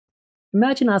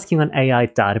Imagine asking an AI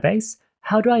database,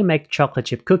 how do I make chocolate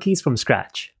chip cookies from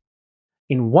scratch?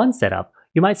 In one setup,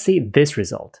 you might see this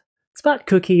result. It's about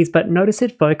cookies, but notice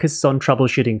it focuses on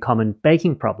troubleshooting common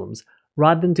baking problems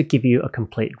rather than to give you a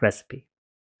complete recipe.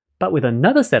 But with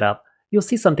another setup, you'll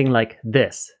see something like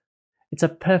this. It's a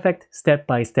perfect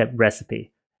step-by-step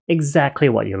recipe, exactly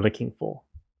what you're looking for.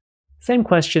 Same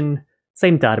question,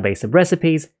 same database of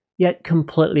recipes, yet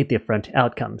completely different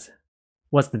outcomes.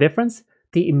 What's the difference?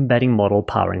 The embedding model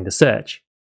powering the search.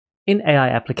 In AI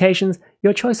applications,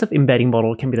 your choice of embedding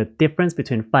model can be the difference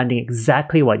between finding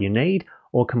exactly what you need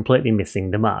or completely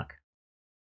missing the mark.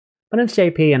 My name's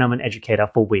JP and I'm an educator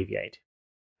for Weaviate.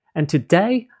 And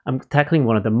today, I'm tackling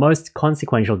one of the most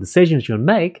consequential decisions you'll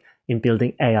make in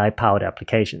building AI-powered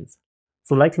applications,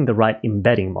 selecting the right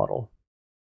embedding model.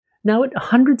 Now, with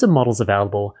hundreds of models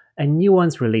available and new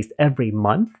ones released every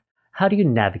month, how do you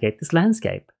navigate this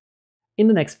landscape? In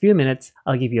the next few minutes,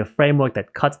 I'll give you a framework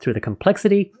that cuts through the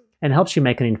complexity and helps you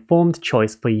make an informed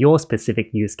choice for your specific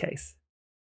use case.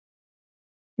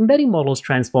 Embedding models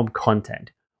transform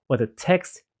content, whether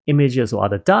text, images, or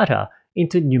other data,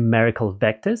 into numerical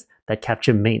vectors that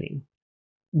capture meaning.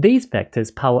 These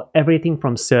vectors power everything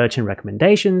from search and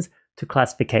recommendations to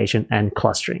classification and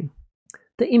clustering.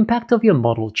 The impact of your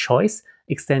model choice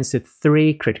extends to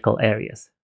three critical areas.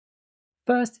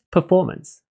 First,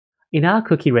 performance. In our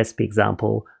cookie recipe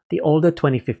example, the older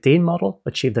 2015 model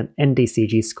achieved an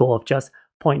NDCG score of just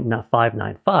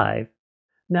 0.595.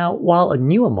 Now, while a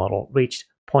newer model reached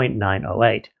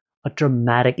 0.908, a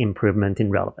dramatic improvement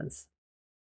in relevance.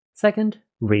 Second,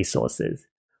 resources.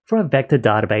 For a vector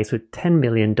database with 10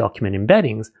 million document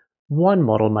embeddings, one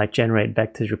model might generate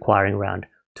vectors requiring around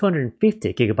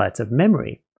 250 gigabytes of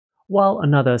memory, while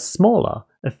another smaller,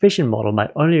 efficient model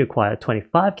might only require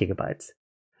 25 gigabytes.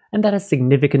 And that has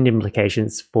significant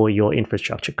implications for your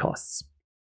infrastructure costs.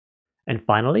 And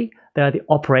finally, there are the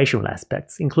operational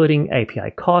aspects, including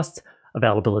API costs,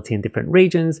 availability in different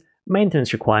regions,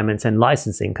 maintenance requirements, and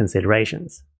licensing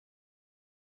considerations.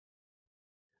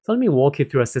 So let me walk you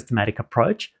through a systematic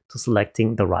approach to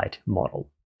selecting the right model.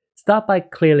 Start by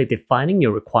clearly defining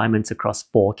your requirements across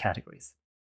four categories.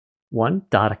 1.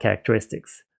 Data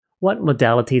characteristics. What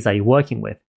modalities are you working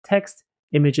with? Text,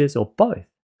 images, or both?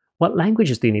 What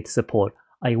languages do you need to support?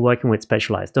 Are you working with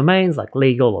specialized domains like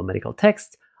legal or medical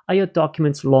text? Are your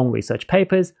documents long research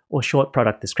papers or short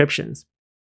product descriptions?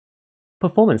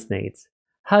 Performance needs.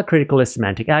 How critical is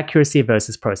semantic accuracy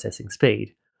versus processing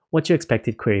speed? What's your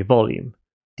expected query volume?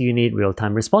 Do you need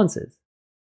real-time responses?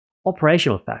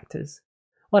 Operational factors.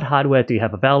 What hardware do you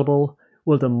have available?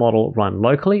 Will the model run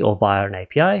locally or via an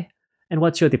API? And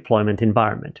what's your deployment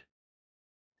environment?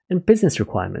 And business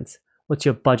requirements. What's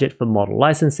your budget for model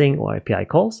licensing or API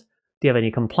calls? Do you have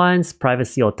any compliance,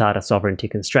 privacy, or data sovereignty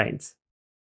constraints?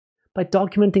 By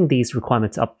documenting these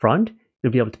requirements upfront,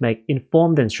 you'll be able to make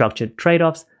informed and structured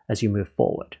trade-offs as you move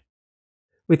forward.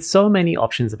 With so many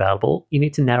options available, you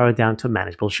need to narrow down to a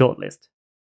manageable shortlist.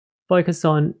 Focus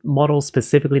on models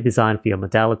specifically designed for your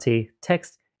modality,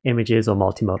 text, images, or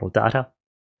multimodal data.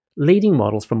 Leading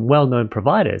models from well-known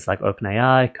providers like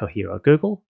OpenAI, Cohere, or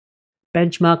Google.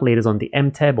 Benchmark leaders on the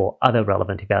MTEB or other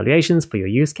relevant evaluations for your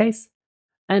use case,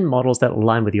 and models that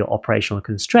align with your operational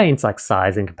constraints like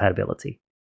size and compatibility.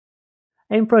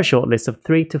 Aim for a shortlist of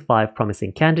 3 to 5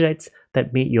 promising candidates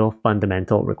that meet your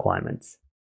fundamental requirements.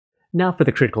 Now for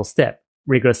the critical step,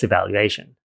 rigorous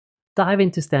evaluation. Dive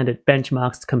into standard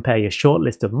benchmarks to compare your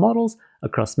shortlist of models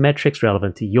across metrics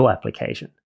relevant to your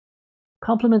application.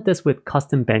 Complement this with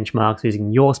custom benchmarks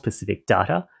using your specific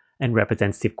data and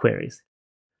representative queries.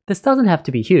 This doesn't have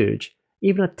to be huge.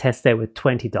 Even a test set with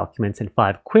 20 documents and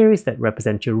 5 queries that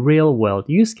represent your real-world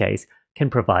use case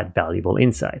can provide valuable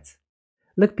insights.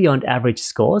 Look beyond average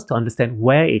scores to understand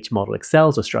where each model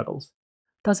excels or struggles.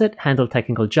 Does it handle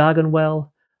technical jargon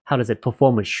well? How does it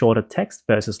perform with shorter text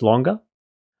versus longer?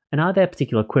 And are there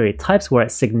particular query types where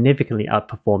it significantly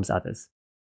outperforms others?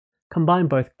 Combine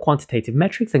both quantitative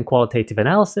metrics and qualitative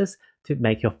analysis to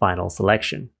make your final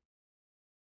selection.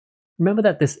 Remember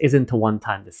that this isn't a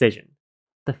one-time decision.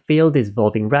 The field is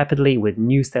evolving rapidly with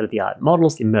new state-of-the-art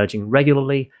models emerging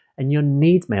regularly, and your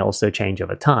needs may also change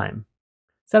over time.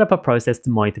 Set up a process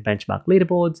to monitor benchmark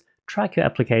leaderboards, track your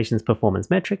application's performance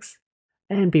metrics,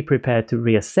 and be prepared to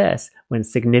reassess when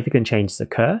significant changes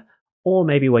occur, or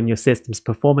maybe when your system's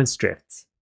performance drifts.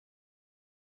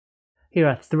 Here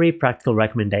are 3 practical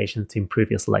recommendations to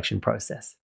improve your selection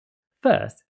process.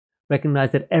 First,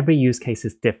 recognize that every use case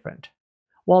is different.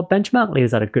 While benchmark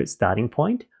leaders are a good starting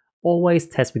point, always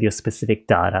test with your specific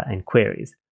data and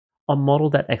queries. A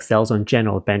model that excels on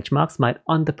general benchmarks might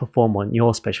underperform on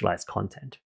your specialized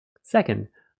content. Second,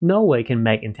 know where you can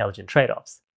make intelligent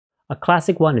trade-offs. A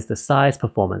classic one is the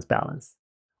size-performance balance.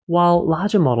 While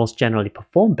larger models generally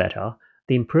perform better,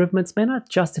 the improvements may not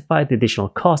justify the additional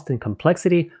cost and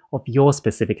complexity of your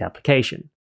specific application.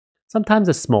 Sometimes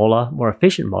a smaller, more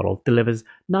efficient model delivers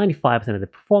 95% of the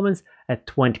performance at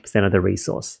 20% of the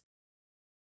resource.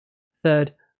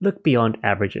 Third, look beyond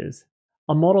averages.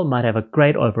 A model might have a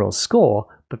great overall score,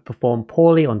 but perform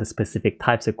poorly on the specific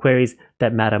types of queries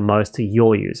that matter most to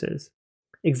your users.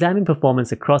 Examine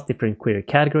performance across different query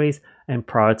categories and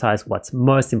prioritize what's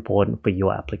most important for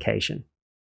your application.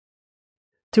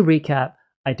 To recap,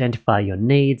 identify your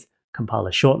needs, compile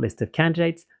a short list of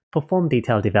candidates, perform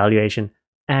detailed evaluation,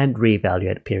 and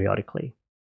reevaluate periodically.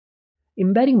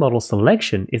 Embedding model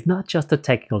selection is not just a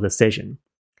technical decision.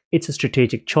 It's a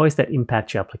strategic choice that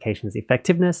impacts your application's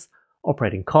effectiveness,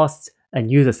 operating costs,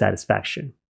 and user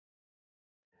satisfaction.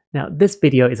 Now, this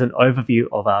video is an overview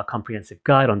of our comprehensive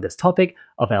guide on this topic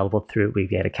available through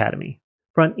Weaviate Academy.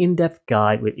 For an in-depth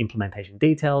guide with implementation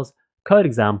details, code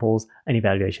examples, and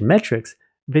evaluation metrics,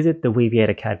 visit the Weaviate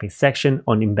Academy section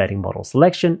on embedding model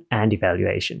selection and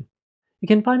evaluation. You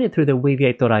can find it through the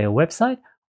weaviate.io website,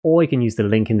 or you can use the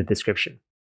link in the description.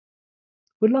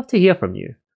 We'd love to hear from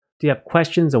you. Do you have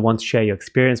questions or want to share your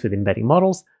experience with embedding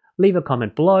models? Leave a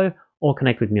comment below or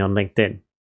connect with me on LinkedIn.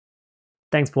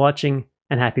 Thanks for watching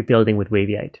and happy building with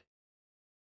Weaviate.